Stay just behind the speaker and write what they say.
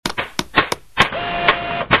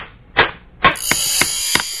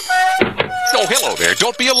Hello there.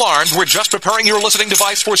 Don't be alarmed. We're just preparing your listening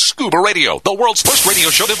device for Scuba Radio, the world's first radio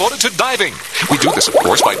show devoted to diving. We do this, of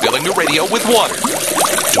course, by filling the radio with water.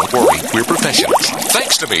 Don't worry, we're professionals.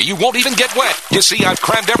 Thanks to me, you won't even get wet. You see, I've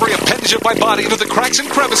crammed every appendage of my body into the cracks and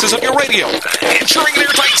crevices of your radio, ensuring an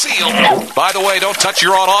airtight seal. By the way, don't touch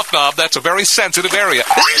your on-off knob. That's a very sensitive area.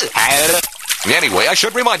 Anyway, I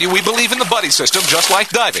should remind you, we believe in the buddy system just like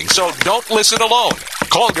diving, so don't listen alone.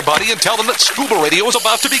 Call your buddy and tell them that Scuba Radio is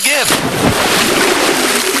about to begin.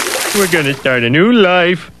 We're going to start a new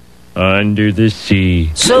life under the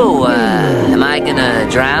sea. So, am I gonna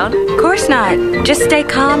drown? Of course not. Just stay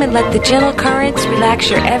calm and let the gentle currents relax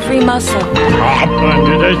your every muscle.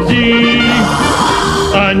 Under the sea.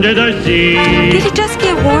 Under the sea. Did it just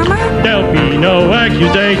get warmer? There'll be no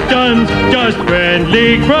accusations, just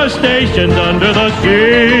friendly crustaceans under the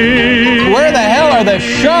sea. Where the hell are the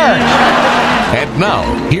sharks? And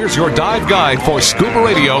now, here's your dive guide for Scuba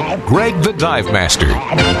Radio, Greg the Dive Master.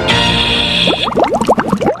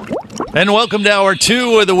 And welcome to Hour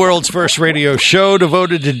 2 of the world's first radio show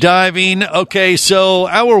devoted to diving. Okay, so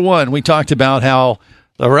Hour 1, we talked about how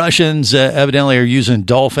the Russians evidently are using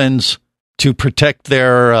dolphins to protect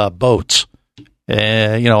their boats,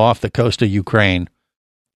 off the coast of Ukraine.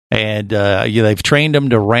 And they've trained them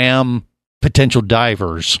to ram potential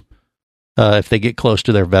divers if they get close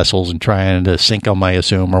to their vessels and trying to sink them, I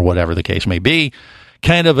assume, or whatever the case may be.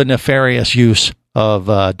 Kind of a nefarious use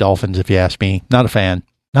of dolphins, if you ask me. Not a fan.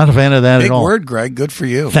 Not a fan of that at all. Big word, Greg. Good for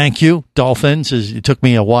you. Thank you. Dolphins. It took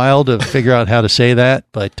me a while to figure out how to say that,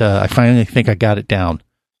 but I finally think I got it down.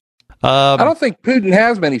 I don't think Putin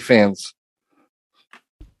has many fans.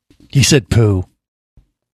 He said poo.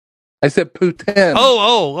 I said Putin.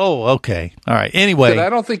 Oh, okay. All right. Anyway. I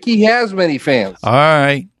don't think he has many fans. All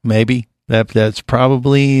right. Maybe. That's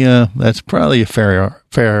probably a fair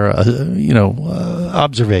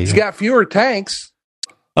observation. He's got fewer tanks.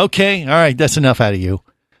 Okay. All right. That's enough out of you.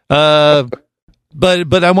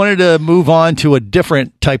 But I wanted to move on to a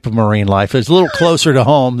different type of marine life. It's a little closer to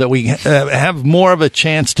home that we have more of a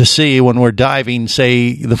chance to see when we're diving,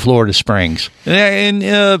 say, the Florida Springs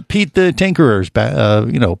and Pete the Tinkerer's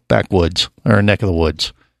backwoods or neck of the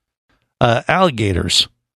woods. Alligators.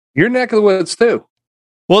 Your neck of the woods too.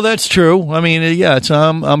 Well, that's true. I mean, yeah, it's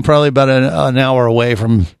I'm probably about an hour away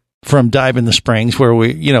from diving the springs where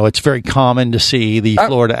it's very common to see the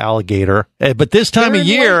Florida alligator. But this time of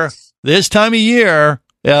year,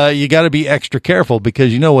 you got to be extra careful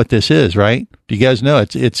because you know what this is, right? Do you guys know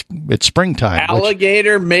it's springtime?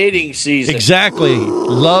 Alligator mating season. Exactly.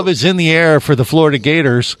 Love is in the air for the Florida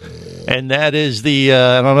Gators. And that is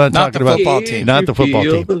I'm not talking about football team. Not the football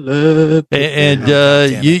team.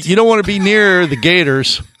 And you don't want to be near the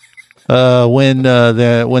Gators when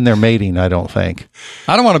they're mating, I don't think.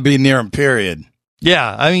 I don't want to be near them, period.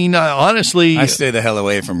 Yeah, I mean, honestly, I stay the hell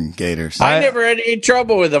away from gators. I never had any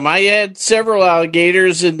trouble with them. I had several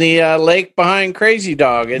alligators in the lake behind Crazy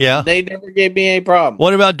Dog, and they never gave me any problem.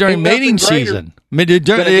 What about during mating season?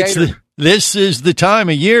 This is the time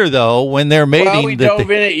of year, though, when they're mating. Well, we dove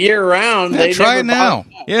in it year-round. Yeah, try it now.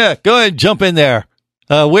 Yeah, go ahead, jump in there.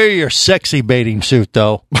 Wear your sexy bathing suit,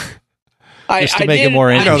 though. Just to make it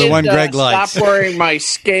more interesting. The one Greg likes. Stop wearing my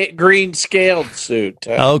green scaled suit.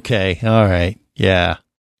 Okay, all right, yeah.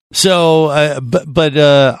 So,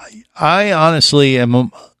 I honestly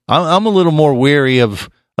am. I'm a little more weary of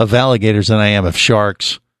alligators than I am of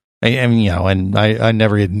sharks. And I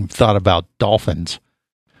never even thought about dolphins.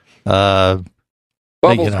 Bubbles,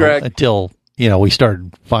 Greg. Until we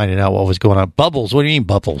started finding out what was going on. Bubbles? What do you mean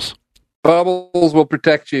bubbles? Bubbles will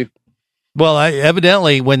protect you. Well,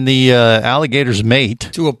 evidently, when the alligators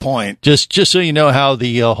mate, to a point, just so you know how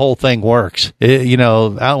the whole thing works. When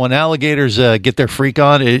alligators get their freak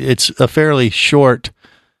on, it's a fairly short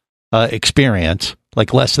experience,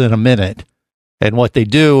 like less than a minute. And what they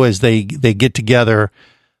do is they get together,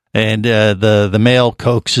 and the male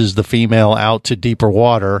coaxes the female out to deeper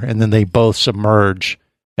water, and then they both submerge,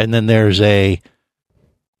 and then there's a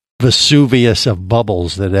Vesuvius of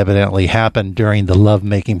bubbles that evidently happened during the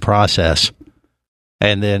lovemaking process,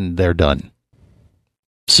 and then they're done.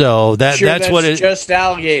 So that's what it. Just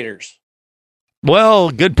alligators.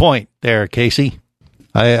 Well, good point there, Casey.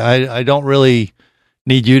 I don't really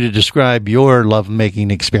need you to describe your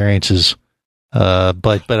lovemaking experiences,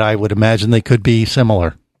 but I would imagine they could be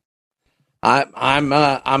similar. I'm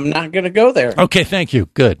not going to go there. Okay, thank you.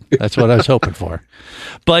 Good. That's what I was hoping for.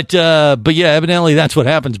 But yeah, evidently that's what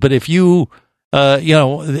happens. But if you,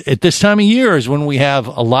 at this time of year is when we have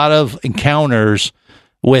a lot of encounters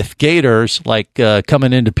with gators, like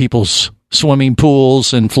coming into people's swimming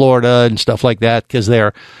pools in Florida and stuff like that, because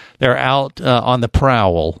they're out on the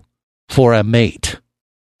prowl. for a mate.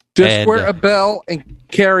 Just wear a bell and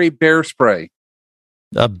carry bear spray.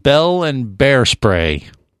 A bell and bear spray.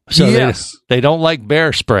 So yes. They don't like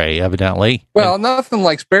bear spray, evidently. Well, nothing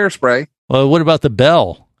likes bear spray. Well, what about the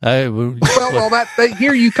bell?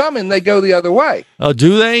 Here you come and they go the other way. Oh,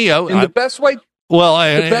 do they? Oh, and the best way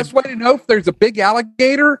to know if there's a big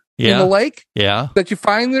alligator in the lake, that you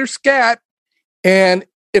find their scat, and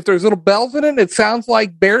if there's little bells in it, it sounds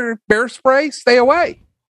like bear spray. Stay away.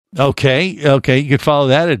 Okay, you could follow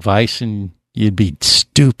that advice, and you'd be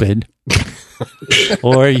stupid.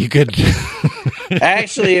 Or you could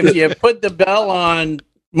actually, if you put the bell on,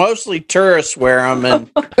 mostly tourists wear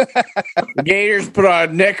them, and gators put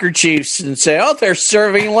on neckerchiefs and say, "Oh, they're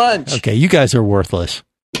serving lunch." Okay, you guys are worthless.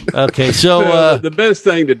 Okay, so the best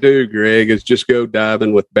thing to do, Greg, is just go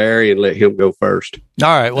diving with Barry and let him go first. All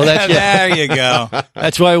right, well that's there you go.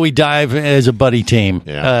 That's why we dive as a buddy team.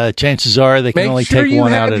 Yeah. Chances are they can only take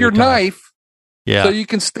one out at a time. Make sure you have your knife, so you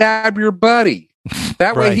can stab your buddy.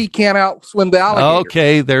 That way he can't outswim the alligator.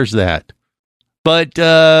 Okay, there's that. But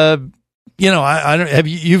I don't have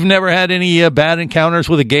you've never had any bad encounters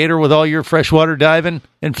with a gator with all your freshwater diving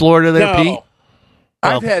in Florida there, Pete?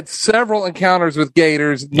 I've had several encounters with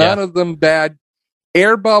gators, none of them bad.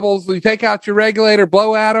 Air bubbles, you take out your regulator,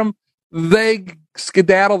 blow at them, they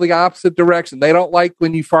skedaddle the opposite direction. They don't like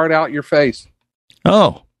when you fart out your face.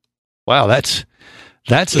 Oh, wow, that's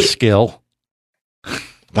a skill.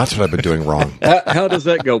 That's what I've been doing wrong. How does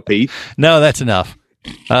that go, Pete? No, that's enough.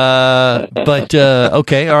 But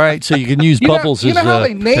okay, all right. So you can use bubbles. You know how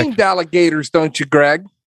they named alligators, don't you, Greg?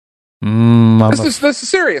 This is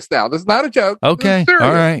serious now. This is not a joke. Okay,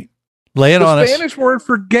 all right. Lay it on us. The Spanish word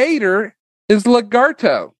for gator is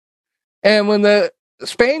lagarto, and when the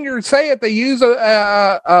Spaniards say it, they use two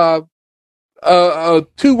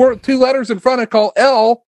letters in front of called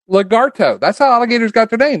El Lagarto. That's how alligators got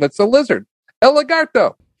their name. It's a lizard. El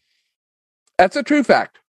Lagarto. That's a true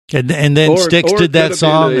fact. And then Styx did that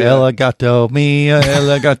song, El Gato, Mia,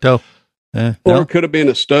 El Gato. Or it could have been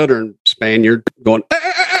a stuttering Spaniard going,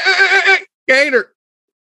 gator.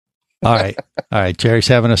 All right. Jerry's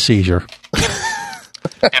having a seizure.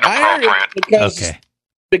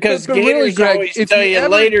 Because gators always tell you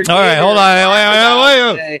later. All right, hold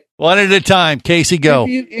on. Wait. One at a time. Casey, go.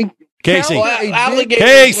 Casey,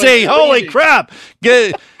 holy crap.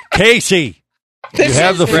 Casey. You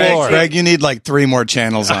have the floor. Greg, you need like 3 more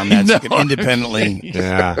channels on that so you can independently.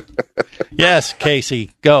 Yeah. Yes,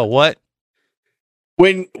 Casey. Go. What?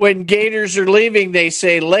 When gators are leaving, they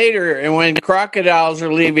say later, and when crocodiles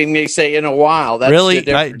are leaving, they say in a while. That's really?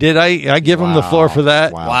 Did I give him the floor for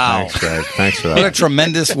that? Wow. Thanks, Greg. Thanks for that. What a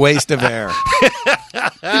tremendous waste of air.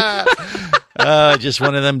 Just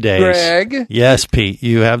one of them days. Greg? Yes, Pete,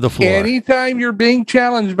 you have the floor. Anytime you're being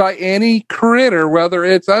challenged by any critter, whether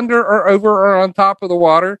it's under or over or on top of the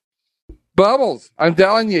water, bubbles. I'm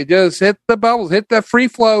telling you, just hit the bubbles. Hit the free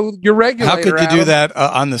flow, your regulator. How could you do that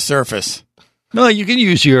on the surface? No, you can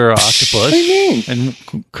use your octopus and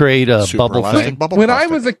create a bubble thing. When I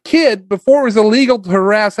was a kid, before it was illegal to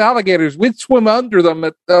harass alligators, we'd swim under them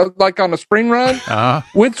at like on a spring run.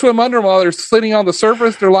 We'd swim under them while they're sitting on the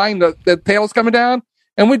surface. They're lying, the tail's coming down,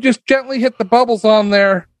 and we'd just gently hit the bubbles on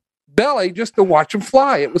their belly just to watch them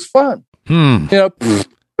fly. It was fun.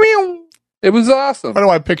 It was awesome. How do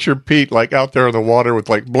I picture Pete like out there in the water with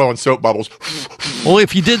like blowing soap bubbles? Well,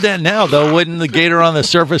 if you did that now, though, wouldn't the gator on the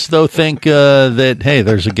surface, though, think that, hey,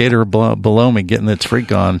 there's a gator below me getting its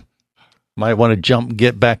freak on? Might want to jump and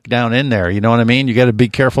get back down in there. You know what I mean? You got to be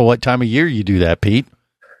careful what time of year you do that, Pete.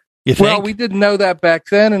 You think? Well, we didn't know that back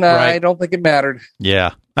then, and I don't think it mattered.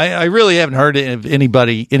 Yeah. I really haven't heard of any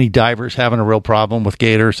divers having a real problem with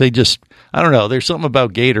gators. They just, I don't know. There's something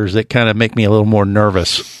about gators that kind of make me a little more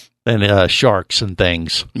nervous than sharks and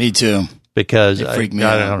things. Me too. Because I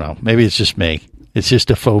don't know. Maybe it's just me. It's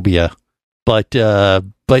just a phobia. But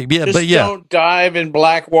don't dive in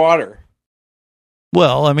black water.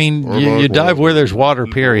 Well, I mean, you dive where there's water,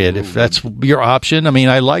 period. If that's your option. I mean,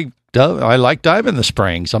 I like diving the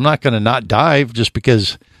springs. I'm not going to not dive just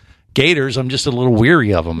because gators, I'm just a little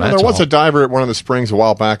weary of them. Well, there was a diver at one of the springs a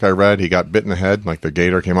while back. I read he got bit in the head, like the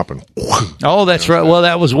gator came up and. Oh, that's right. Well,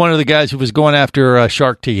 that was one of the guys who was going after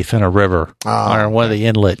shark teeth in a river or one of the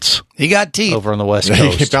inlets. He got teeth over on the west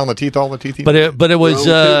coast. He found the teeth, all the teeth. But it was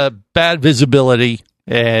bad visibility,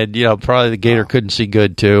 and probably the gator couldn't see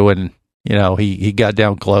good too, and he got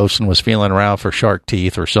down close and was feeling around for shark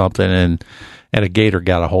teeth or something, and a gator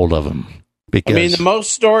got a hold of him. Because, the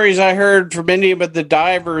most stories I heard from any of the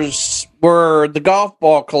divers were the golf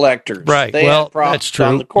ball collectors. Right. They had problems that's true.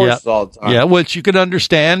 on the courses all the time. Yeah, which you can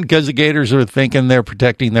understand because the gators are thinking they're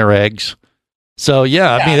protecting their eggs. So,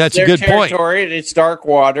 yeah, I mean, that's a good point. Territory, it's dark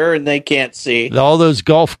water, and they can't see. All those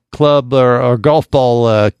golf club or golf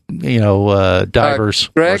ball, divers.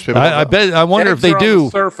 Greg, I wonder if they do. On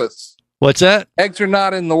the surface. What's that? Eggs are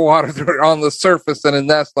not in the water; they're on the surface and a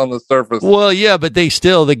nest on the surface. Well, yeah, but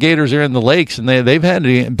the gators are in the lakes, and they've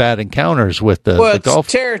had bad encounters with the golf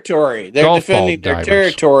territory. They're defending their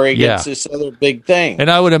territory against this other big thing.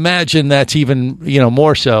 And I would imagine that's even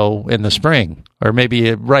more so in the spring, or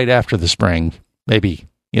maybe right after the spring, maybe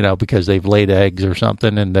because they've laid eggs or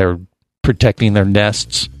something, and they're protecting their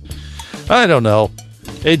nests. I don't know.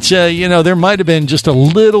 It's, there might have been just a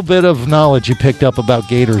little bit of knowledge you picked up about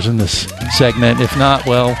gators in this segment. If not,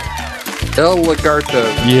 well... El Lagarto.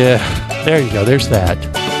 Yeah, there you go. There's that.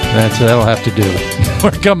 That'll have to do.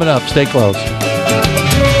 We're coming up. Stay close.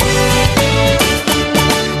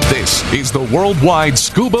 This is the Worldwide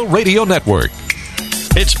Scuba Radio Network.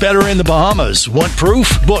 It's better in the Bahamas. Want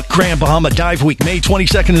proof? Book Grand Bahama Dive Week, May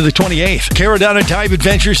 22nd to the 28th. Caradonna Dive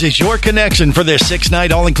Adventures is your connection for this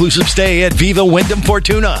 6-night all-inclusive stay at Viva Wyndham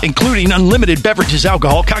Fortuna, including unlimited beverages,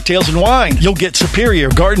 alcohol, cocktails, and wine. You'll get superior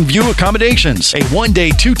garden view accommodations, a 1-day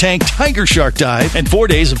 2-tank Tiger Shark dive, and 4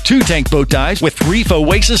 days of 2-tank boat dives with Reef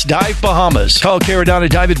Oasis Dive Bahamas. Call Caradonna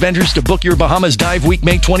Dive Adventures to book your Bahamas Dive Week,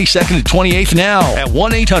 May 22nd to 28th now at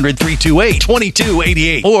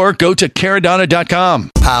 1-800-328-2288 or go to caradonna.com.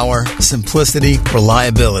 Power, simplicity,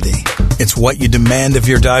 reliability. It's what you demand of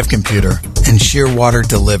your dive computer, and Shearwater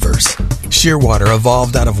delivers. Shearwater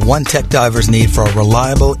evolved out of one tech diver's need for a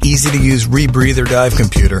reliable, easy-to-use rebreather dive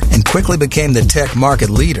computer and quickly became the tech market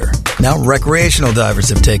leader. Now recreational divers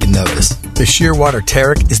have taken notice. The Shearwater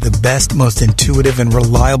Taric is the best, most intuitive, and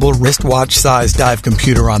reliable wristwatch-sized dive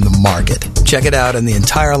computer on the market. Check it out in the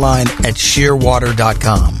entire line at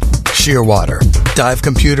shearwater.com. Shearwater. Dive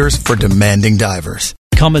computers for demanding divers.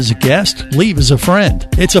 Come as a guest, leave as a friend.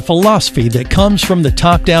 It's a philosophy that comes from the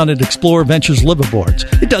top down at Explorer Ventures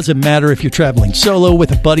liveaboards. It doesn't matter if you're traveling solo,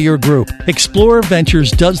 with a buddy, or group. Explorer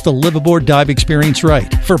Ventures does the liveaboard dive experience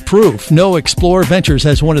right. For proof, know Explorer Ventures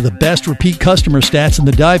has one of the best repeat customer stats in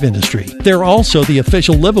the dive industry. They're also the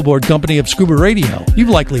official liveaboard company of Scuba Radio. You've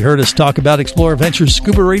likely heard us talk about Explorer Ventures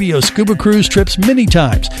Scuba Radio scuba cruise trips many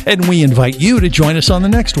times, and we invite you to join us on the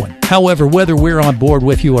next one. However, whether we're on board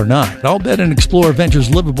with you or not, I'll bet an Explorer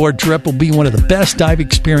Ventures liveaboard trip will be one of the best dive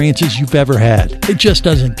experiences you've ever had. It just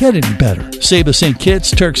doesn't get any better. Saba St.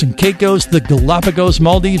 Kitts, Turks and Caicos, the Galapagos,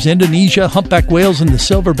 Maldives, Indonesia, humpback whales, and the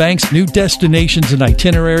Silver Banks, new destinations and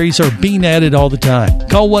itineraries are being added all the time.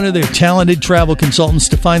 Call one of their talented travel consultants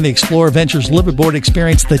to find the Explorer Ventures liveaboard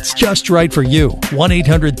experience that's just right for you.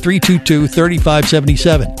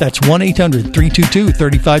 1-800-322-3577. That's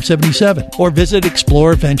 1-800-322-3577. Or visit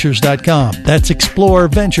explorerventures.com. That's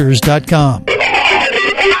explorerventures.com.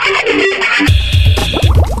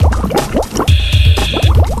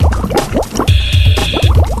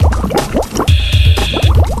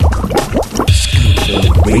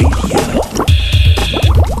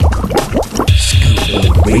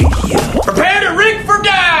 Prepare to rig for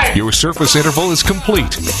dive! Your surface interval is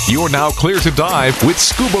complete. You're now clear to dive with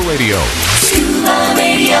Scuba Radio. Scuba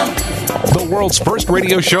Radio. The world's first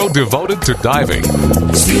radio show devoted to diving.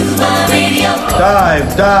 Scuba Radio.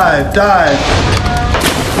 Dive, dive, dive.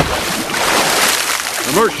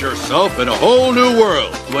 Immerse yourself in a whole new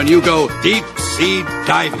world when you go deep sea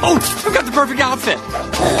diving. Oh, I've got the perfect outfit.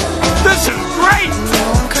 This is great!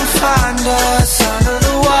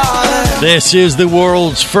 This is the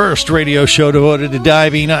world's first radio show devoted to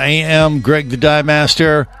diving. I am Greg the Dive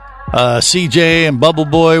Master. CJ and Bubble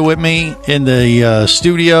Boy with me in the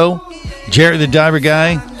studio. Jerry the Diver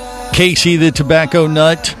Guy. Casey the Tobacco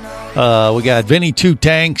Nut. We got Vinny Two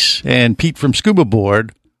Tanks and Pete from Scuba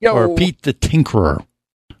Board. Or Pete the Tinkerer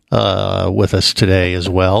with us today as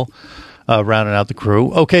well. Rounding out the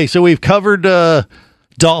crew. Okay, so we've covered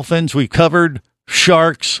dolphins. We've covered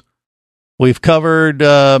sharks. We've covered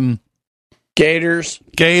gators.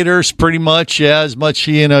 Gators, pretty much. Yeah, as much,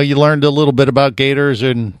 you learned a little bit about gators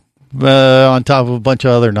and on top of a bunch of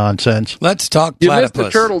other nonsense. Let's talk platypus. You missed the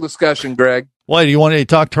turtle discussion, Greg. What, do you want to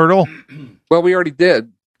talk turtle? Well, we already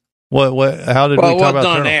did. What? How did we talk about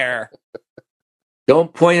turtle? Air.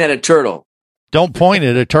 Don't point at a turtle. Don't point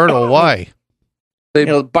at a turtle. Why?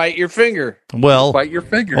 It'll bite your finger. Well, bite your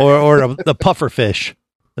finger. Or the puffer fish.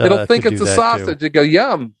 It'll think it's a sausage. Too. It go,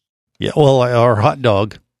 yum. Yeah, well, or hot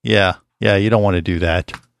dog. Yeah, you don't want to do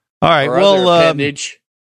that. All right, or appendage.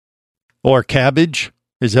 Or cabbage.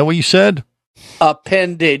 Is that what you said?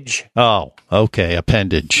 Appendage. Oh, okay,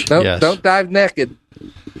 appendage. Don't dive naked.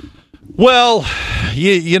 Well,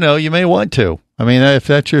 you may want to. I mean, if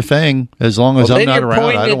that's your thing, as long as I'm not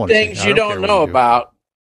around, I don't want to. Things you don't know about.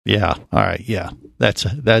 Yeah. All right. Yeah. That's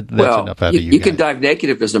enough out of you. You can dive naked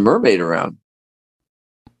if there's a mermaid around.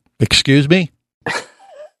 Excuse me?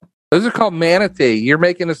 Those are called manatee. You're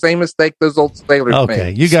making the same mistake those old sailors made.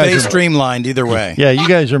 Okay, you guys Stay are streamlined either way. Yeah, you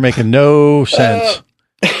guys are making no sense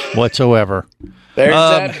whatsoever. There's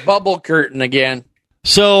that bubble curtain again.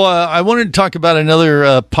 So I wanted to talk about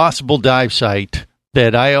another possible dive site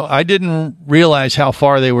that I didn't realize how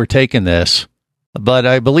far they were taking this, but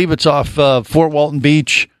I believe it's off Fort Walton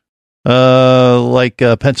Beach,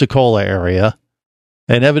 Pensacola area,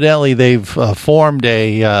 and evidently they've formed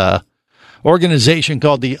a organization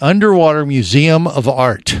called the Underwater Museum of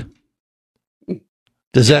Art.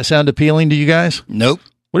 Does that sound appealing to you guys? Nope.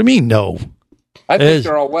 What do you mean, no? I think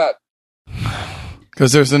they're all wet.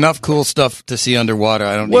 Because there's enough cool stuff to see underwater.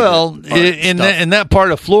 I don't. Well, in that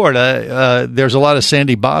part of Florida, there's a lot of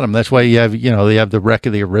sandy bottom. That's why you have the wreck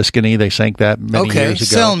of the Oriskany. They sank that many years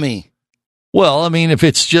ago. Sell me. Well, I mean, if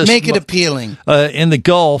it's just make it appealing in the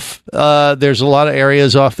Gulf, there's a lot of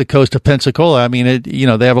areas off the coast of Pensacola. I mean,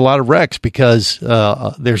 they have a lot of wrecks because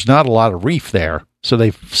there's not a lot of reef there, so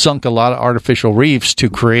they've sunk a lot of artificial reefs to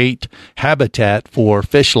create habitat for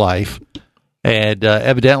fish life, and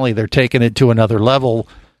evidently they're taking it to another level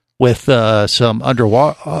with some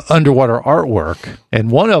underwater artwork,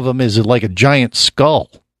 and one of them is like a giant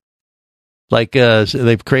skull. Like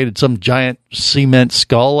they've created some giant cement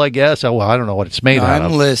skull, I guess. Oh, well, I don't know what it's made out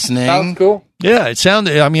of. I'm listening. Sounds cool. Yeah, it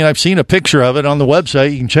sounded. I mean, I've seen a picture of it on the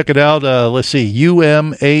website. You can check it out. Let's see,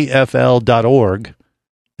 umafl.org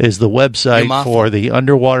is the website for the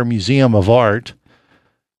Underwater Museum of Art,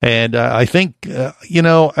 and I think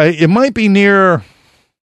it might be near.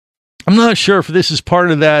 I'm not sure if this is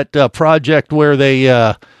part of that project where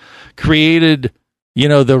they created,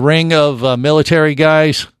 the ring of military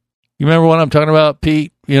guys. You remember what I'm talking about,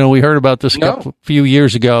 Pete? We heard about this a few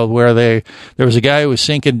years ago where there was a guy who was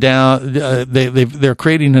sinking down. They're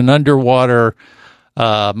creating an underwater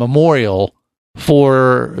memorial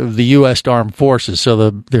for the U.S. Armed Forces. So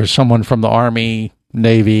there's someone from the Army,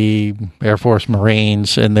 Navy, Air Force,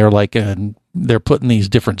 Marines, and they're putting these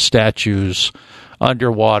different statues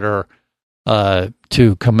underwater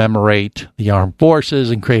to commemorate the armed forces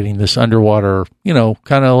and creating this underwater,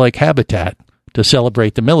 kind of like habitat to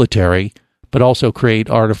celebrate the military, but also create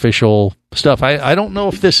artificial stuff. I don't know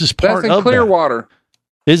if this is part That's in Clearwater.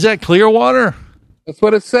 Is that Clearwater? That's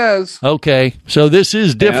what it says. Okay, so this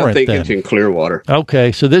is different. I think then. it's in Clearwater.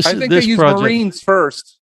 Okay, so I think they use Marines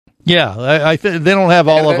first. Yeah, I they don't have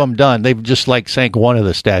all of them done. They've just sank one of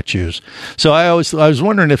the statues. So I was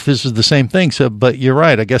wondering if this is the same thing. So, but you're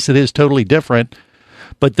right. I guess it is totally different.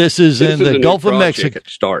 But this is in the Gulf of Mexico.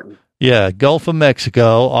 Starting. Yeah, Gulf of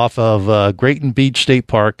Mexico, off of Grayton Beach State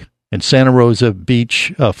Park in Santa Rosa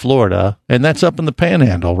Beach, Florida, and that's up in the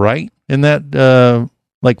Panhandle, right? In that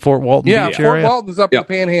Fort Walton Beach area. Yeah, Fort Walton's up in the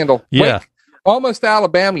Panhandle. Yeah, almost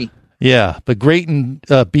Alabama. Yeah, but Grayton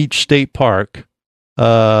Beach State Park.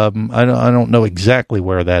 I don't know exactly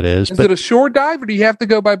where that is. Is it a shore dive, or do you have to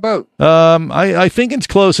go by boat? I think it's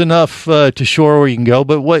close enough to shore where you can go,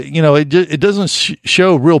 but it doesn't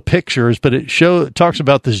show real pictures, but it talks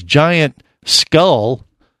about this giant skull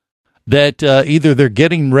that either they're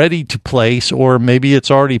getting ready to place or maybe it's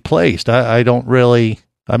already placed. I don't really.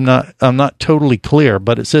 I'm not totally clear,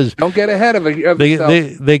 but it says don't get ahead of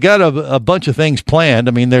it. They got a bunch of things planned.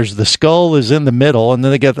 I mean, there's the skull is in the middle, and then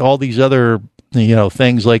they got all these other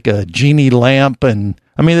things like a genie lamp, and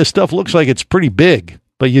I mean, this stuff looks like it's pretty big,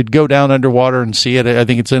 but you'd go down underwater and see it. I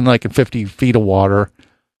think it's in 50 feet of water,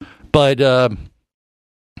 but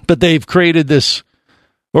they've created this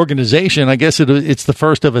organization. I guess it's the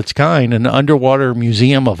first of its kind, an Underwater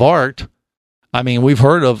Museum of Art. I mean, we've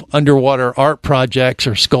heard of underwater art projects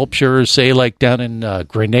or sculptures, say down in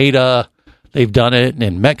Grenada. They've done it, and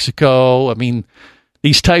in Mexico. I mean,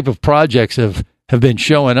 these type of projects have been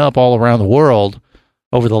showing up all around the world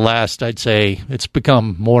over the last, I'd say, it's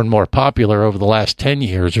become more and more popular over the last 10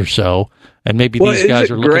 years or so. And maybe these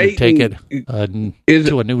guys are looking to take it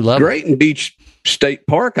to a new level. Grayton Beach State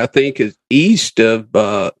Park, I think, is east of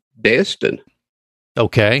Destin.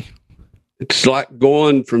 Okay. It's like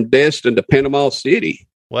going from Destin to Panama City.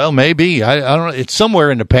 Well, maybe. I don't know. It's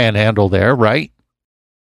somewhere in the Panhandle there, right?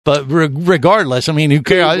 But regardless, I mean, who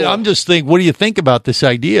cares? I'm just thinking, what do you think about this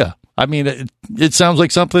idea? I mean, it sounds like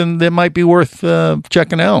something that might be worth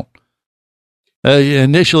checking out.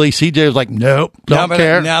 Initially, CJ was like, nope, don't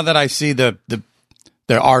care. Now that I see the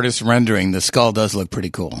artist rendering, the skull does look pretty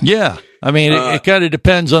cool. Yeah. I mean, it kind of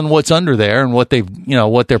depends on what's under there and what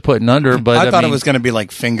they're putting under. But I thought it was going to be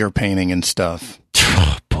like finger painting and stuff.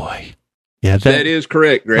 Oh, boy. Yeah, that is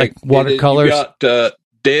correct, Greg. Like watercolors? You got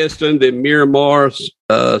Destin, then Miramar,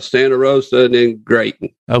 Santa Rosa, and then Grayton.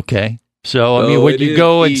 Okay. So, I mean, would you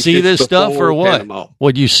go and see this stuff or what? Panama.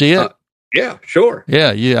 Would you see it? Yeah, sure.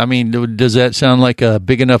 Yeah. I mean, does that sound like a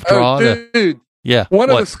big enough draw? Dude. Yeah. One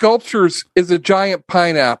of the sculptures is a giant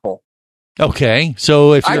pineapple. Okay.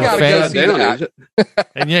 So if you're a fan,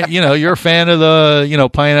 and you're a fan of the,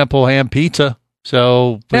 pineapple ham pizza.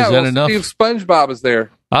 So is that enough? Steve SpongeBob is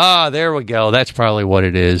there. Ah, there we go. That's probably what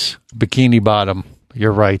it is. Bikini Bottom.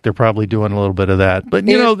 You're right. They're probably doing a little bit of that. But,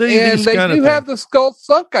 they do have the skull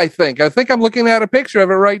sunk, I think. I think I'm looking at a picture of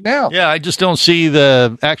it right now. Yeah, I just don't see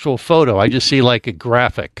the actual photo. I just see like a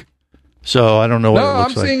graphic. So I don't know what it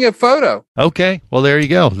looks like. No, I'm seeing a photo. Okay. Well, there you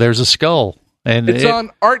go. There's a skull. And it's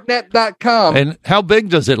on artnet.com. And how big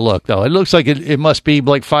does it look, though? It looks like it must be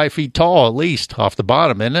like 5 feet tall, at least, off the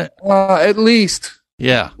bottom, isn't it? At least.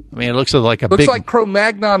 Yeah. I mean, it looks like looks like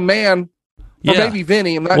Cro-Magnon Man. Or maybe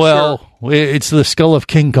Vinny. I'm not sure. Well, it's the skull of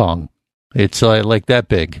King Kong. It's like that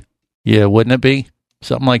big. Yeah, wouldn't it be?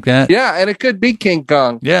 Something like that? Yeah, and it could be King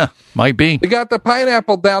Kong. Yeah, might be. We got the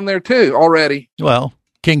pineapple down there, too, already. Well,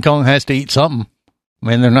 King Kong has to eat something. I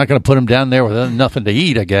mean, they're not going to put him down there with nothing to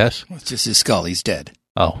eat, I guess. Well, it's just his skull. He's dead.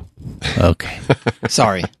 Oh, okay.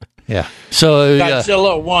 Sorry. Yeah. So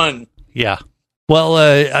Godzilla 1. Yeah. Well,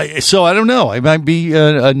 so I don't know. It might be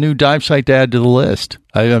a new dive site to add to the list.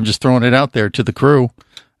 I'm just throwing it out there to the crew,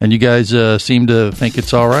 and you guys seem to think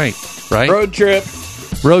it's all right, right? Road trip.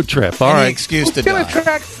 All right. Excuse to It's going to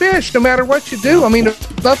attract fish no matter what you do. I mean,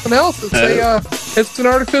 if nothing else, it's an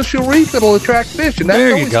artificial reef that'll attract fish. And that's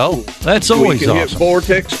there you go. Cool. That's always we can awesome. Hit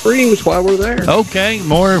Vortex Springs while we're there. Okay,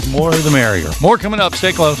 more the merrier. More coming up.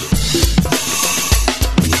 Stay close.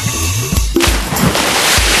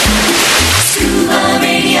 Scuba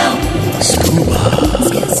Radio.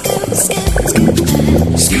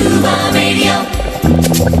 Scuba Radio.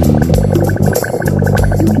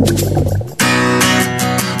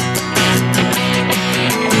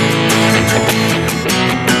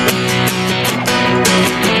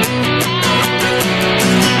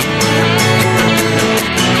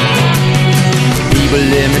 People,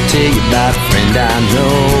 let me tell you about a friend I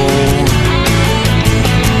know.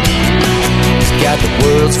 He's got the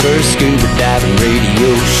world's first scuba diving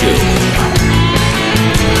radio show.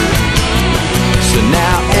 So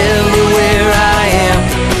now everywhere I am,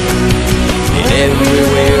 and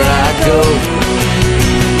everywhere I go,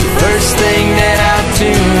 the first thing that I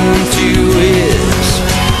tune to is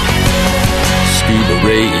Scuba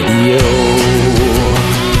Radio.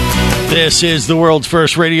 This is the world's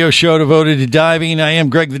first radio show devoted to diving. I am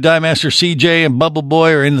Greg the Dive Master. CJ and Bubble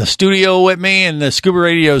Boy are in the studio with me, and the Scuba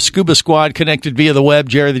Radio Scuba Squad connected via the web.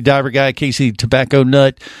 Jerry the Diver Guy, Casey Tobacco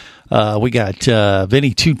Nut. We got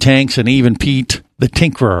Vinny Two Tanks, and even Pete the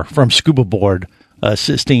Tinkerer from Scuba Board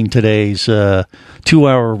assisting today's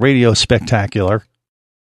 2-hour radio spectacular.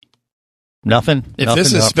 Nothing? If Nothing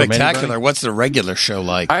this is spectacular, anybody? what's the regular show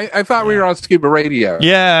like? I thought we were on Scuba Radio.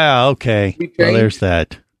 Yeah, okay. Well, there's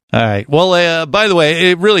that. All right. Well, by the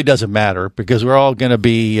way, it really doesn't matter because we're all going to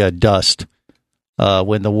be dust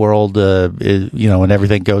when the world, when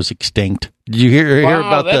everything goes extinct. Did you hear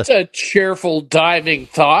about that's a cheerful diving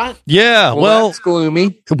thought. Yeah, well that's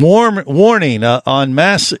gloomy. Warning on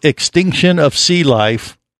mass extinction of sea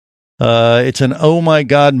life. It's an oh my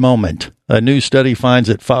God moment. A new study finds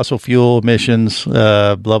that fossil fuel emissions,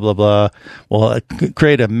 blah, blah, blah, will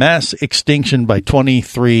create a mass extinction by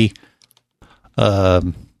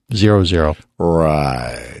 2300.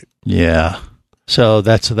 Right. Yeah. So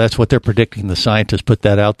that's what they're predicting. The scientists put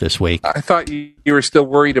that out this week. I thought you were still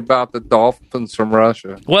worried about the dolphins from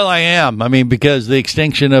Russia. Well, I am. I mean, because the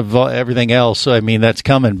extinction of everything else, I mean, that's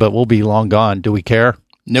coming, but we'll be long gone. Do we care?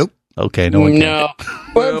 Nope. Okay, no one cares.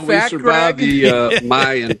 Well, we survived the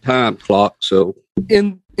Mayan time clock, so.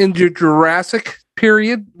 In the Jurassic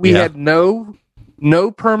period, we had no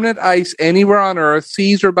permanent ice anywhere on Earth.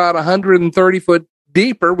 Seas are about 130 foot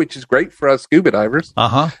deeper, which is great for us scuba divers.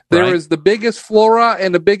 There is the biggest flora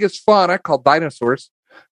and the biggest fauna called dinosaurs,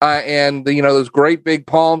 and those great big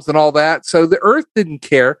palms and all that. So the Earth didn't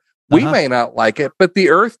care. We may not like it, but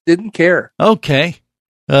the Earth didn't care. Okay.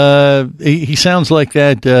 He sounds like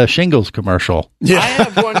that Shingles commercial. Yeah. I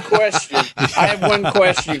have one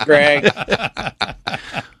question, Greg.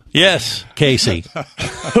 Yes, Casey.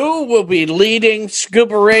 Who will be leading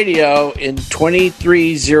Scuba Radio in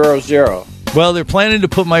 2300? Well, they're planning to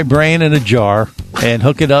put my brain in a jar and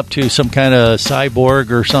hook it up to some kind of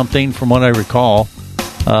cyborg or something, from what I recall.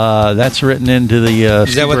 That's written into the...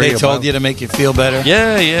 Is that what they told you to make you feel better?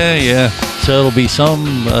 Yeah. So it'll be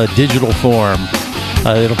some digital form.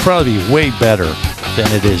 It'll probably be way better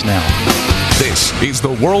than it is now. This is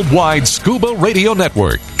the Worldwide Scuba Radio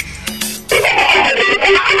Network.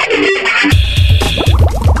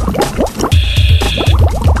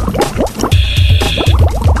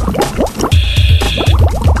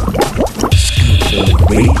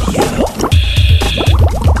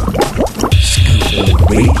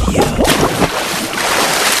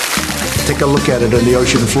 Take a look at it on the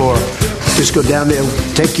ocean floor. Just go down there,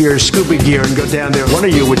 take your scuba gear and go down there. One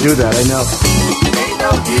of you would do that, I know. Ain't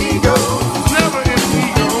no egos, never any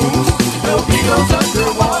egos. No egos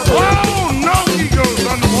underwater. Oh, no egos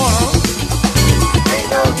underwater. Ain't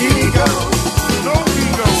no egos, no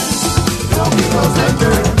egos. No egos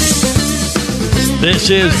under.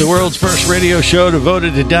 This is the world's first radio show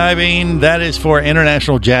devoted to diving. That is for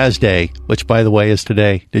International Jazz Day, which, by the way, is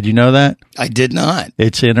today. Did you know that? I did not.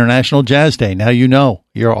 It's International Jazz Day. Now you know.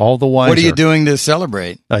 You're all the wiser. What are you doing to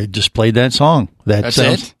celebrate? I just played that song. That's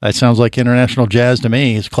it? That sounds like international jazz to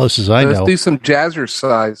me, as close as I know. Let's do some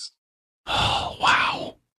jazzercise. Oh,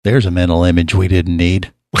 wow. There's a mental image we didn't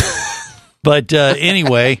need. But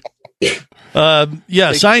anyway...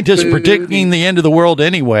 scientists are predicting the end of the world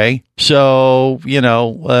anyway, so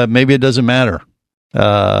maybe it doesn't matter.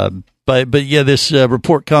 But this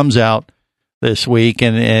report comes out this week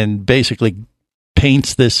and basically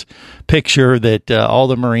paints this picture that all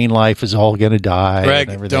the marine life is all going to die.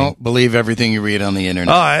 Greg, don't believe everything you read on the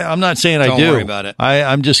internet. Oh, I'm not saying I do. Don't worry about it.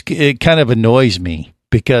 It kind of annoys me.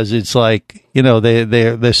 Because it's like,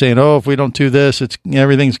 they're saying, oh, if we don't do this,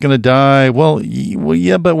 everything's going to die. Well,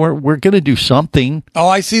 yeah, but we're going to do something. Oh,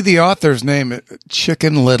 I see the author's name,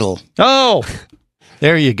 Chicken Little. Oh,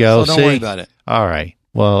 there you go. So don't worry about it. All right.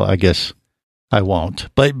 Well, I guess I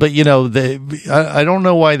won't. But I don't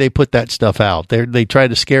know why they put that stuff out. They try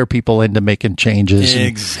to scare people into making changes.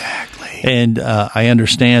 Exactly. And I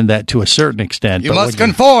understand that to a certain extent. You must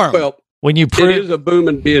conform. Well, when you it is a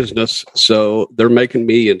booming business, so they're making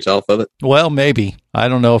millions off of it. Well, maybe. I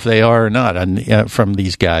don't know if they are or not from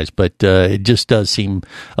these guys, but it just does seem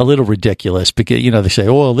a little ridiculous because, they say,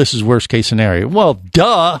 oh, well, this is worst case scenario. Well,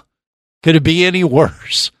 duh. Could it be any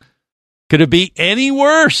worse? Could it be any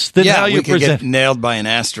worse than how you present? Get nailed by an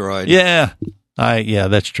asteroid. Yeah.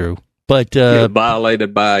 That's true. But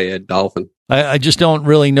violated by a dolphin. I just don't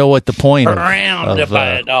really know what the point Surrounded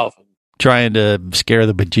by a dolphin. Trying to scare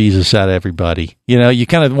the bejesus out of everybody. You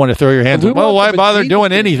kind of want to throw your hands up. Well, why bother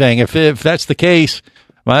doing anything? If that's the case,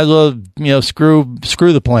 might as well, screw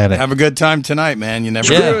the planet. Have a good time tonight, man. You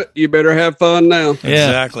never You better have fun now. Yeah.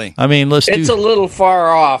 Exactly. I mean, it's a little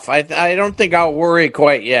far off. I don't think I'll worry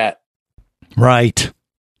quite yet. Right.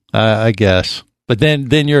 I guess. But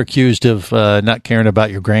then you're accused of not caring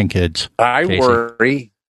about your grandkids. I Casey.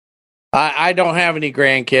 worry. I don't have any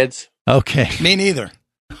grandkids. Okay. Me neither.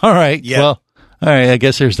 All right. Yeah. Well, all right. I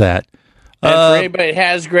guess there's that. And for anybody that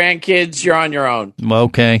has grandkids, you're on your own.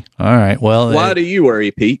 Okay. All right. Well, why do you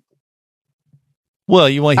worry, Pete? Well,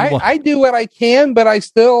 I do what I can, but I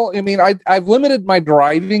still. I mean, I've limited my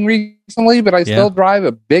driving recently, but I still drive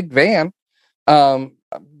a big van.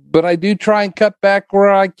 But I do try and cut back where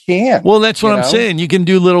I can. Well, that's what I'm saying. You can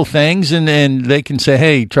do little things, and they can say,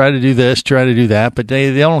 hey, try to do this, try to do that. But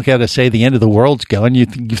they don't got to say the end of the world's going. You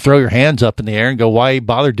throw your hands up in the air and go, why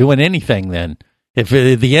bother doing anything then? If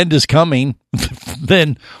the end is coming,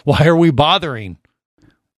 then why are we bothering?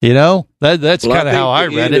 That's kind of how I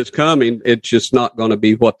read it. The end is coming. It's just not going to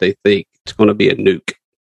be what they think. It's going to be a nuke.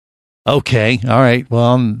 Okay. All right.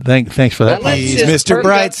 Well, thanks for that. Please, Mr.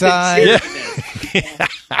 Brightside.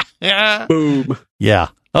 Yeah. Boom. Yeah.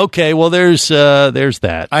 Okay. Well, there's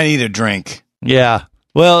that. I need a drink. Yeah.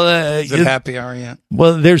 Well, is it happy hour yet?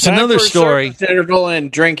 Well, there's another story. Interval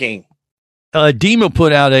and drinking. DEMA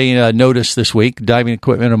put out a notice this week, Diving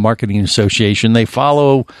Equipment and Marketing Association. They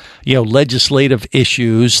follow, legislative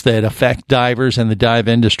issues that affect divers and the dive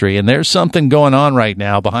industry. And there's something going on right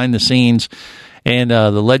now behind the scenes and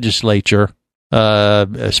the legislature,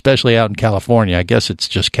 especially out in California. I guess it's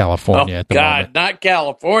just California at the moment. Not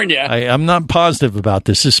California. I'm not positive about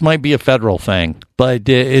this. This might be a federal thing, but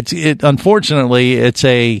unfortunately, it's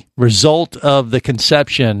a result of the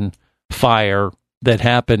Conception fire that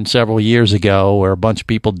happened several years ago where a bunch of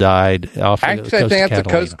people died off the coast I think of that's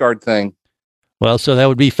a Coast Guard thing. Well, so that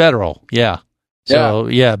would be federal. Yeah. So,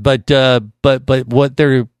 but what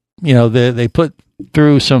they're, they put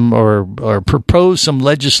through some or propose some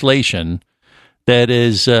legislation that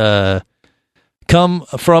is come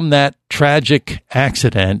from that tragic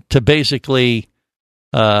accident to basically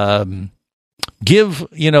give,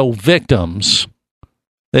 victims,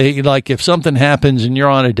 like if something happens and you're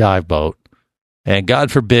on a dive boat, and God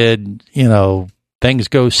forbid, things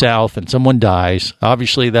go south and someone dies,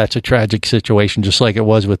 obviously that's a tragic situation, just like it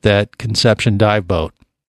was with that Conception dive boat.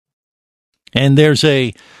 And there's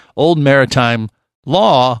a old maritime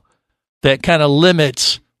law that kind of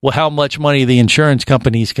limits how much money the insurance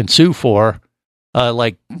companies can sue for,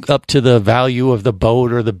 like up to the value of the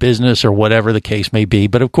boat or the business or whatever the case may be.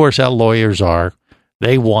 But of course, how lawyers are,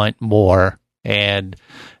 they want more. And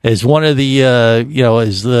as one of the,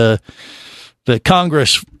 as the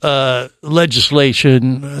Congress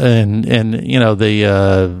legislation and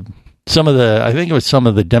some of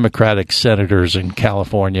the Democratic senators in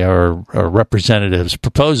California or representatives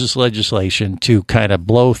proposed this legislation to kind of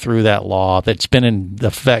blow through that law that's been in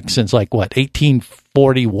effect since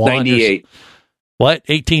 1841? 98. What?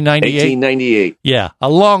 1898? 1898. Yeah, a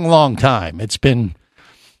long, long time. It's been,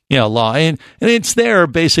 law. And it's there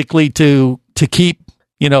basically to keep,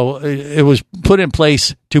 it was put in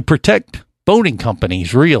place to protect boating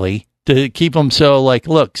companies, really, to keep them so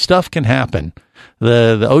look, stuff can happen.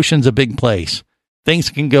 The ocean's a big place.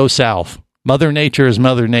 Things can go south. Mother Nature is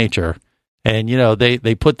Mother Nature. And,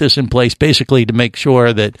 they put this in place basically to make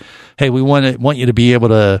sure that, hey, we want you to be able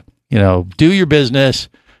to, do your business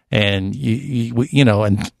and,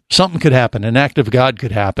 and something could happen. An act of God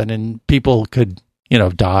could happen and people could,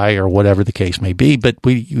 die or whatever the case may be. But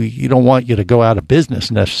you don't want you to go out of business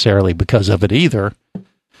necessarily because of it either.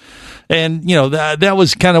 And, that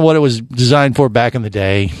was kind of what it was designed for back in the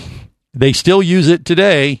day. They still use it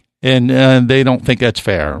today, and they don't think that's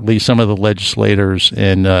fair. At least some of the legislators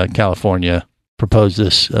in California proposed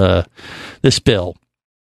this bill.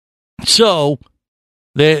 So,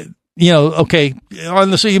 okay,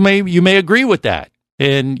 honestly, you may agree with that,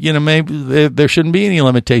 and maybe there shouldn't be any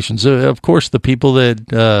limitations. Of course, the people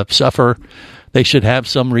that suffer, they should have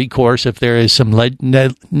some recourse if there is some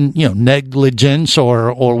negligence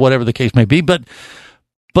or whatever the case may be. But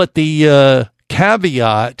the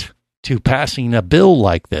caveat to passing a bill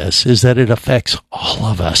like this is that it affects all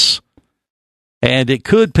of us. And it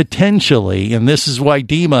could potentially, and this is why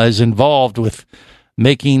DEMA is involved with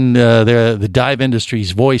making the dive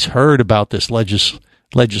industry's voice heard about this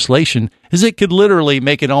legislation, is it could literally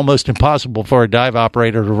make it almost impossible for a dive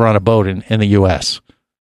operator to run a boat in the U.S.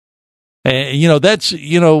 And, that's,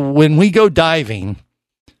 when we go diving,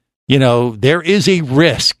 there is a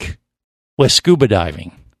risk with scuba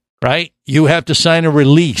diving, right? You have to sign a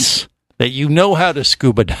release that you know how to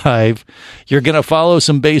scuba dive. You're going to follow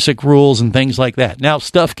some basic rules and things like that. Now,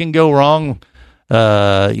 stuff can go wrong.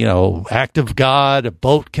 Act of God, a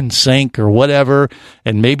boat can sink or whatever.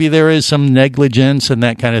 And maybe there is some negligence and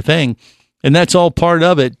that kind of thing. And that's all part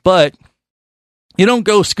of it. But you don't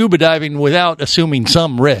go scuba diving without assuming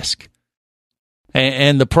some risk.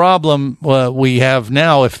 And the problem we have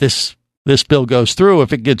now, if this bill goes through,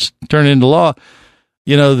 if it gets turned into law,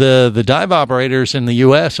 the dive operators in the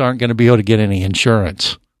U.S. aren't going to be able to get any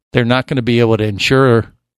insurance. They're not going to be able to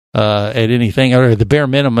insure at anything, or the bare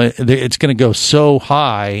minimum. It's going to go so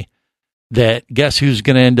high that guess who's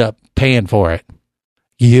going to end up paying for it?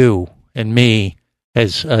 You and me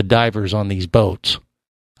as divers on these boats.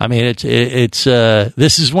 I mean, it's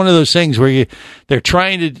this is one of those things where they're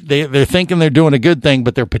thinking they're doing a good thing,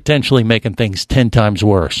 but they're potentially making things 10 times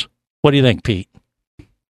worse. What do you think, Pete?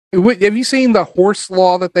 Have you seen the horse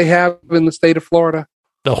law that they have in the state of Florida?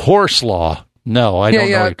 The horse law? No, I don't know what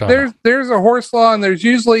you're talking about. There's a horse law, and there's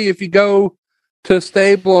usually, if you go to a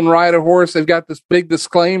stable and ride a horse, they've got this big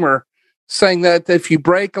disclaimer saying that if you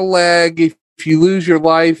break a leg, if you lose your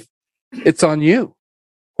life, it's on you.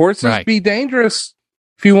 Horses be dangerous.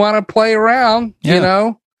 If you want to play around, you're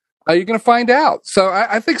going to find out. So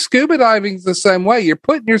I think scuba diving is the same way. You're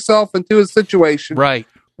putting yourself into a situation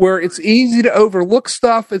where it's easy to overlook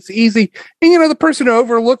stuff. It's easy. And, the person who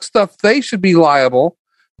overlooks stuff, they should be liable.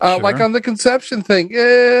 Like on the Conception thing,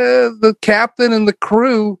 the captain and the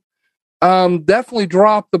crew definitely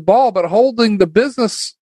dropped the ball, but holding the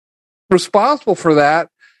business responsible for that,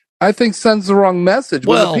 I think sends the wrong message.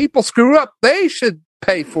 When the people screw up, they should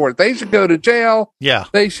pay for it. They should go to jail. Yeah.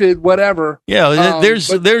 They should whatever. Yeah,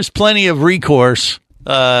 there's plenty of recourse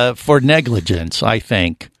for negligence, I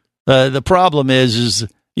think. The problem is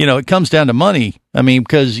it comes down to money. I mean,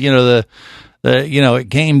 because it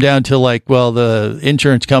came down to the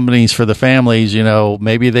insurance companies for the families,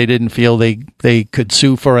 maybe they didn't feel they could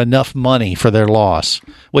sue for enough money for their loss,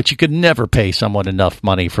 which you could never pay someone enough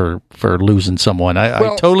money for losing someone.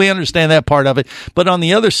 I totally understand that part of it. But on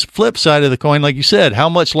the other flip side of the coin, like you said, how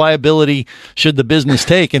much liability should the business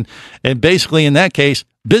take? And basically in that case,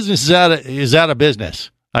 business is out of business.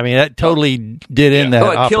 I mean, that totally did in that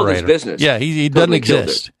Oh, it killed his operator. business. Yeah, he doesn't Totally killed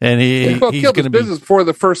exist, it. and he's killed going his to be. business before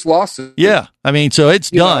the first lawsuit. Yeah, I mean, so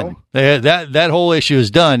it's You done. That whole issue is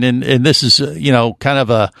done, and this is kind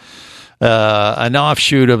of an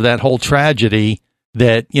offshoot of that whole tragedy.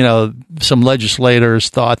 That some legislators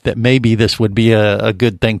thought that maybe this would be a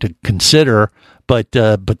good thing to consider, but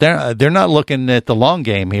they're not looking at the long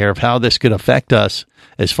game here of how this could affect us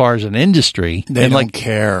as far as an industry. They don't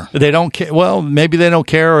care. They don't care. Well, maybe they don't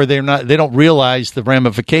care, or they don't realize the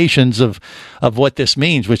ramifications of what this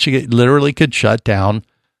means, which literally could shut down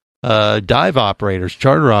dive operators,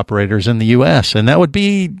 charter operators in the U.S., and that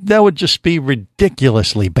would just be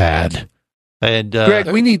ridiculously bad. And Greg,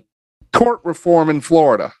 we need tort reform in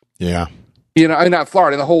Florida. Yeah. Not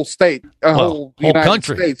Florida, the whole state, whole United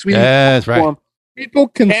country. States. We That's need tort reform. People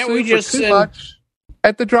consume we just for too send- much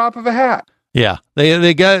at the drop of a hat. Yeah,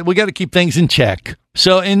 we got to keep things in check.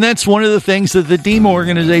 So, and that's one of the things that the DEMA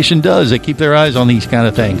organization does. They keep their eyes on these kind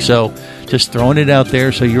of things. So, just throwing it out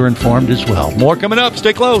there so you're informed as well. More coming up.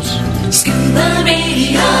 Stay close. Scuba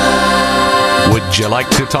Radio. Would you like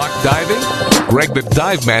to talk diving? Greg the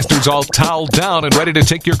Dive Master's all toweled down and ready to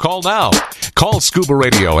take your call now. Call Scuba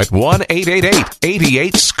Radio at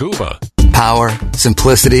 1-888-88-SCUBA. Power,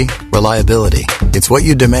 simplicity, reliability. It's what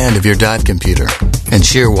you demand of your dive computer. And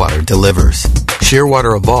Shearwater delivers.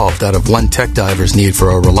 Shearwater evolved out of one tech diver's need for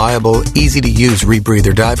a reliable, easy-to-use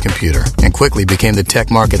rebreather dive computer and quickly became the tech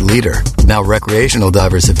market leader. Now recreational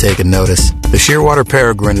divers have taken notice. The Shearwater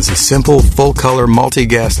Peregrine is a simple, full-color,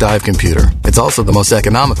 multi-gas dive computer. It's also the most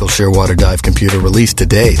economical Shearwater dive computer released to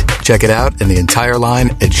date. Check it out and the entire line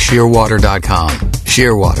at shearwater.com.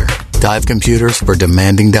 Shearwater. Dive computers for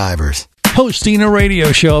demanding divers. Hosting a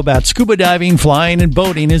radio show about scuba diving, flying, and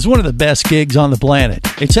boating is one of the best gigs on the planet.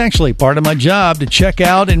 It's actually part of my job to check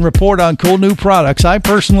out and report on cool new products I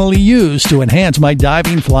personally use to enhance my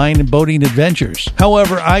diving, flying, and boating adventures.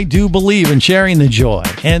 However, I do believe in sharing the joy,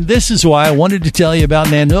 and this is why I wanted to tell you about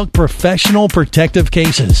Nanook Professional Protective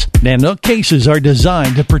Cases. Nanook cases are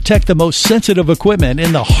designed to protect the most sensitive equipment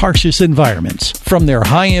in the harshest environments. From their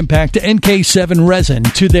high-impact NK7 resin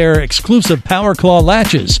to their exclusive Power Claw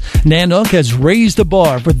latches, Nanook has raised the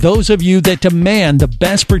bar for those of you that demand the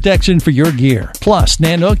best protection for your gear. Plus,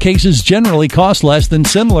 Nanook cases generally cost less than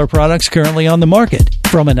similar products currently on the market.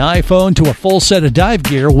 From an iPhone to a full set of dive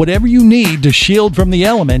gear, whatever you need to shield from the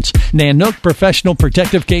elements, Nanook Professional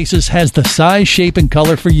Protective Cases has the size, shape, and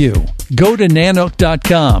color for you. Go to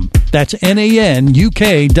Nanook.com. That's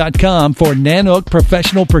NANUK.com for Nanook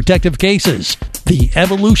Professional Protective Cases. The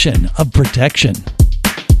evolution of protection.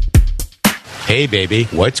 Hey, baby,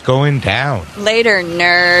 what's going down? Later,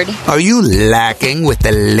 nerd. Are you lacking with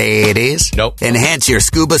the ladies? Nope. Enhance your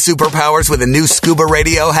scuba superpowers with a new Scuba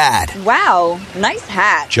Radio hat. Wow, nice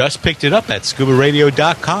hat. Just picked it up at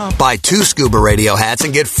scubaradio.com. Buy 2 Scuba Radio hats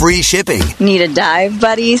and get free shipping. Need a dive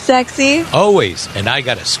buddy, sexy? Always. And I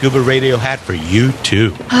got a Scuba Radio hat for you,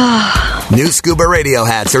 too. New Scuba Radio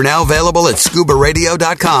hats are now available at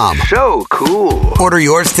scubaradio.com. So cool. Order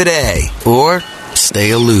yours today. Or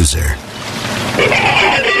stay a loser.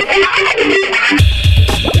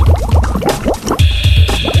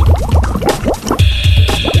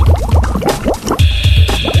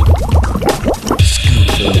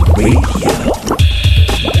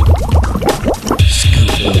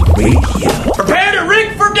 Prepare to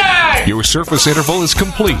rig for dive! Your surface interval is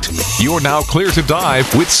complete. You're now clear to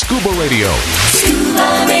dive with Scuba Radio.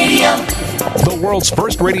 Scuba Radio. The world's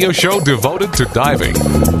first radio show devoted to diving.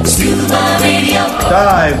 Scuba Radio.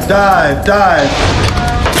 Dive, dive, dive.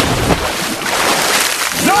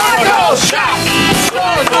 Snorkel shot!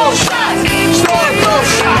 Snorkel shot! Snorkel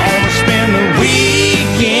shot! I'ma spend the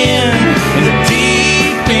weekend in the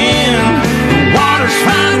deep end. The water's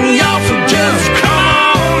fine, y'all, so just come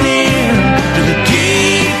on in to the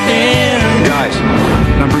deep end. Guys,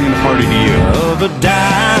 I'm bringing the party to you. Of a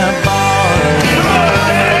dive bar.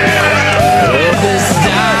 Of this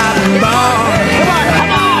diving bar.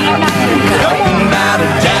 Come on. Talking about a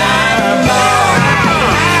dive bar.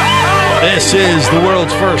 This is the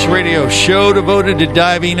world's first radio show devoted to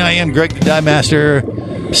diving. I am Greg the Dive Master,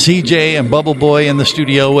 CJ and Bubble Boy in the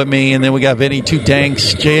studio with me, and then we got Vinny Two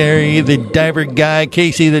Tanks, Jerry the Diver Guy,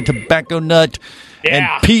 Casey the Tobacco Nut, and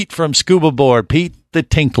Pete from Scuba Board, Pete the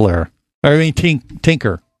Tinker.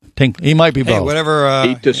 Tinker. He might be both. Hey, whatever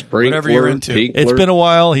you're into. It's been a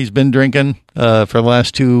while. He's been drinking for the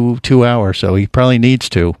last two hours, so he probably needs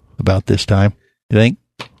to about this time. You think?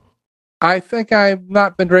 I think I've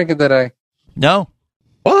not been drinking today. No?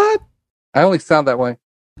 What? I only sound that way.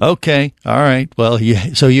 Okay. All right. Well,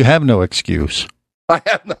 so you have no excuse. I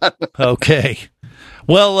have not. Okay.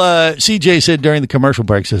 Well, CJ said during the commercial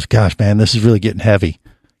break, says, gosh, man, this is really getting heavy.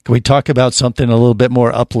 Can we talk about something a little bit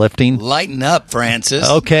more uplifting? Lighten up, Francis.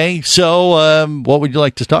 Okay, so what would you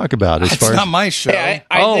like to talk about? It's not my show. Hey,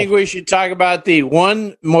 I think we should talk about the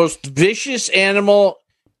one most vicious animal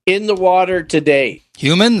in the water today.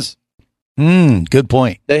 Humans? Good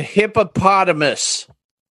point. The hippopotamus.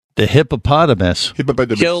 The hippopotamus.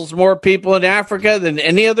 Kills more people in Africa than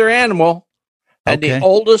any other animal. And the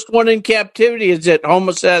oldest one in captivity is at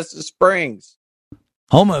Homosassa Springs.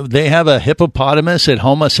 They have a hippopotamus at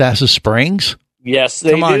Homosassa Springs? Yes, they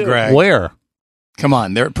do. Come on, Greg. Where? Come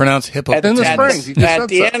on, they're pronounced hippopotamus. In the Springs. At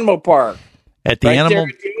the animal park. At the animal?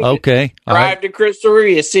 Okay. All Drive right. to Crystal River.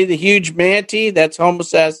 You see the huge manatee? That's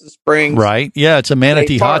Homosassa Springs. Right. Yeah, it's a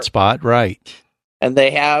manatee hotspot. Right. And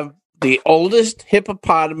they have the oldest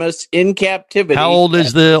hippopotamus in captivity. How old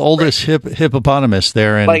is the oldest hippopotamus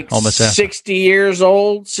there in like Homosassa? 60 years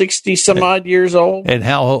old, 60 some odd years old. And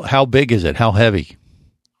how big is it? How heavy?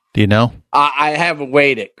 Do you know? I haven't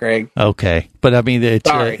weighed it, Greg. Okay. But I mean,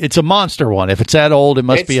 it's a monster one. If it's that old, it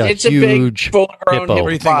must be a huge big, full-grown hippo. What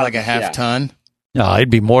do you think, like a half ton? No, it'd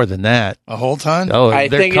be more than that. A whole ton? Oh, I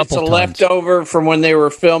think it's a leftover from when they were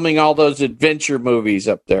filming all those adventure movies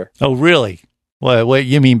up there. Oh, really? What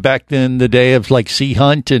you mean back in the day of like Sea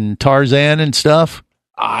Hunt and Tarzan and stuff?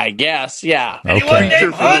 I guess, yeah. Okay.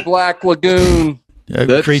 Creature from the Black Lagoon.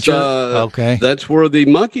 That's, Creature? Okay. That's where the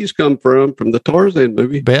monkeys come from the Tarzan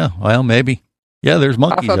movie. Yeah, well, maybe. Yeah, there's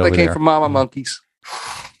monkeys I thought over they came there. from Mama Monkeys.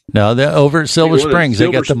 No, they're over at Silver Springs. They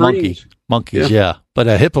got the Springs. monkeys, yeah. But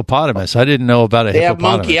a hippopotamus, I didn't know about a They have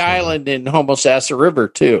hippopotamus. Monkey Island in Homosassa River,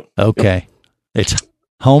 too. Okay. It's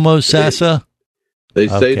Homosassa? They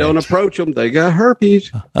say don't approach them. They got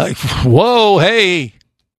herpes. Whoa, hey.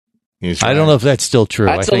 I don't know if that's still true.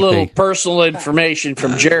 That's I think a little personal information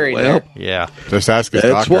from Jerry there. Yeah. Just ask his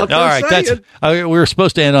That's doctor. what All right, saying. we were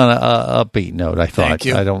supposed to end on a upbeat note, I thought. Thank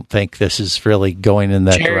you. I don't think this is really going in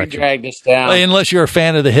that Jerry direction. dragged us down. Unless you're a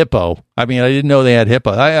fan of the hippo. I mean, I didn't know they had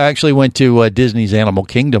hippo. I actually went to Disney's Animal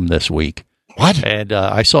Kingdom this week. What? And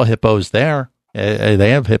I saw hippos there. They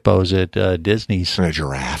have hippos at Disney's And a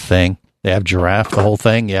giraffe. thing. They have giraffe, the whole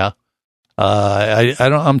thing, yeah. I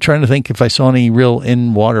don't. I'm trying to think if I saw any real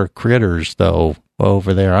in-water critters, though,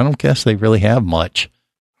 over there. I don't guess they really have much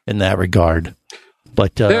in that regard.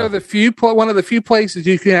 But They're one of the few places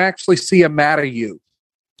you can actually see a Matterhorn.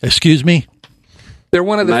 Excuse me? They're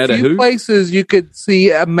one of the few places you could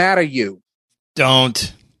see a Matterhorn.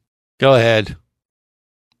 Don't. Go ahead.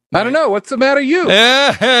 I don't know. What's the matter, you?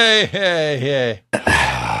 Hey.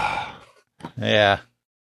 Yeah.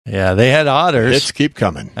 Yeah, they had otters. Hits keep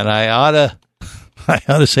coming. And I ought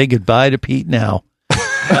to say goodbye to Pete now.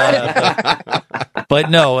 But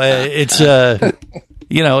no, it's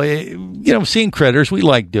seeing critters, we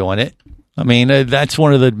like doing it. I mean, that's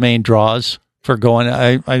one of the main draws for going.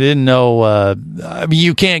 I didn't know. I mean,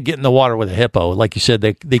 you can't get in the water with a hippo, like you said.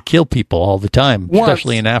 They kill people all the time,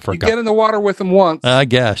 especially in Africa. You get in the water with them once, I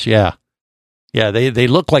guess. Yeah. They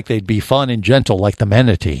look like they'd be fun and gentle, like the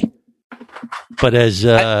manatee. But as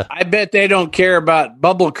I bet they don't care about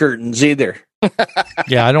bubble curtains either.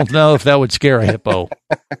 Yeah, I don't know if that would scare a hippo.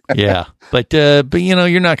 Yeah, but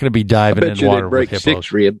you're not going to be diving in water with hippos.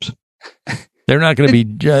 6 ribs. They're not going to be.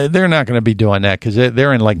 They're not going to be doing that because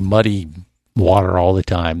they're in like muddy water all the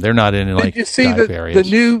time. They're not in like Did you see dive the areas.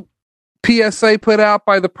 new PSA put out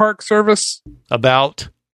by the Park Service? About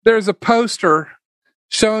there's a poster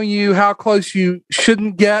showing you how close you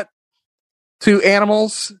shouldn't get to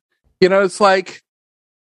animals. It's like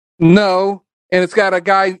no, and it's got a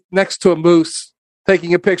guy next to a moose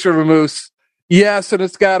taking a picture of a moose. Yes, and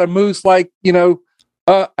it's got a moose like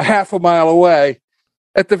a half a mile away.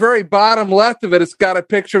 At the very bottom left of it, it's got a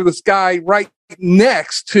picture of this guy right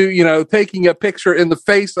next to taking a picture in the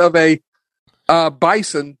face of a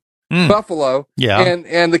bison buffalo. Yeah,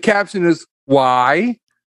 and the caption is why.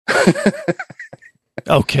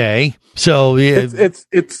 Okay, so yeah.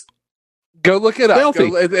 It's go look it up.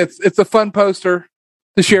 It's a fun poster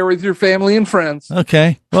to share with your family and friends.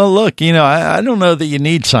 Okay. Well, look, I don't know that you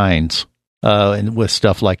need signs and with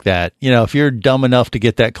stuff like that. If you're dumb enough to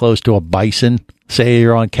get that close to a bison, say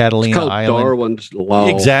you're on Catalina It's called Island. Darwin's Law.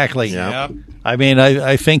 Exactly. Yep. I mean,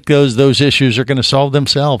 I think those issues are going to solve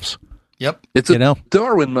themselves. Yep. It's a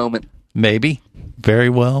Darwin moment. Maybe. Very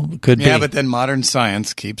well. Could be. Yeah, but then modern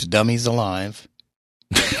science keeps dummies alive.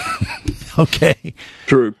 Okay.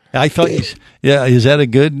 True. I thought is that a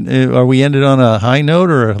good, are we ended on a high note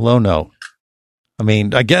or a low note? I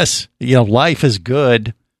mean, I guess, life is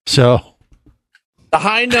good. So The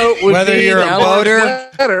high note would Whether be you're the a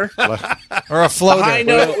boater or a floater. The high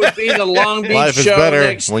note would be the Long Beach Life is show better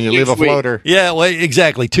next when you leave a week. floater. Yeah, well,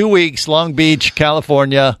 exactly. 2 weeks, Long Beach,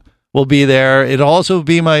 California. We'll be there. It'll also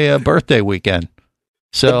be my birthday weekend.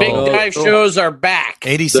 So The big dive shows are back.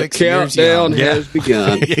 86 The years countdown young. has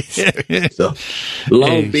begun. So,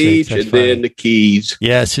 Long 86, Beach that's and then the Keys.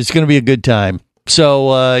 yes, it's going to be a good time.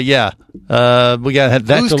 So, we got that.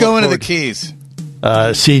 Who's to look going to the forward Keys?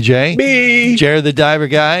 CJ, Me. Jared the diver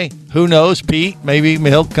guy. Who knows? Pete, maybe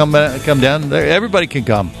he'll come down. There, everybody can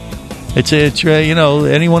come. It's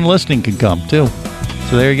anyone listening can come too.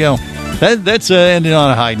 So there you go. That's ending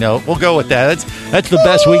on a high note. We'll go with that. That's the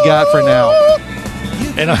best we got for now.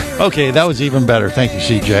 And okay, that was even better. Thank you,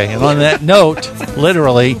 CJ. And on that note,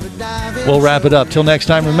 literally, we'll wrap it up. Till next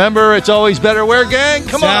time. Remember, it's always better where, gang?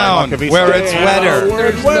 Come Sound, on, where it's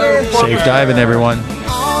wetter. Safe diving, everyone.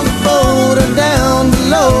 On the boat or down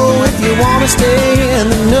below if you want to stay in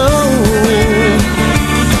the know.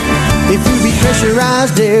 If you be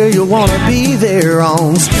pressurized there, you'll want to be there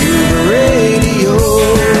on Scuba Radio.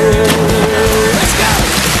 Let's go!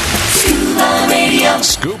 Scuba Radio.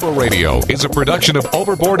 Scuba Radio is a production of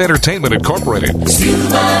Overboard Entertainment Incorporated.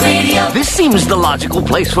 Scuba Radio. This seems the logical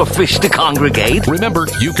place for fish to congregate. Remember,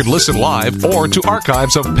 you can listen live or to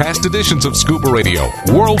archives of past editions of Scuba Radio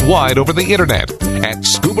worldwide over the internet at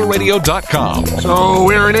scubaradio.com. So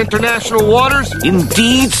we're in international waters?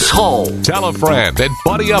 Indeed so. Tell a friend and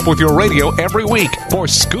buddy up with your radio every week for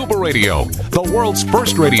Scuba Radio, the world's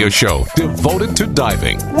first radio show devoted to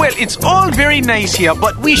diving. Well, it's all very nice here,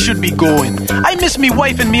 but we should be going. I miss me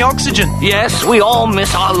wife and me oxygen. Yes, we all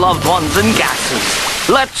miss our loved ones and gases.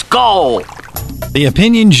 Let's go. The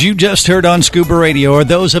opinions you just heard on Scuba Radio are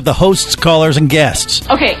those of the hosts, callers, and guests.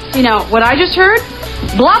 Okay, what I just heard?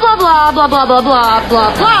 Blah, blah, blah, blah, blah, blah, blah,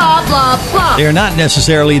 blah, blah, blah, blah. They are not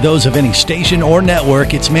necessarily those of any station or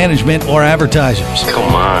network, its management, or advertisers.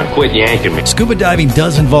 Come on, quit yanking me. Scuba diving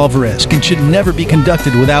does involve risk and should never be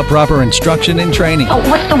conducted without proper instruction and training. Oh,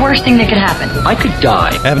 what's the worst thing that could happen? I could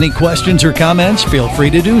die. Have any questions or comments? Feel free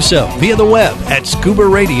to do so via the web at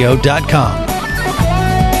scubaradio.com.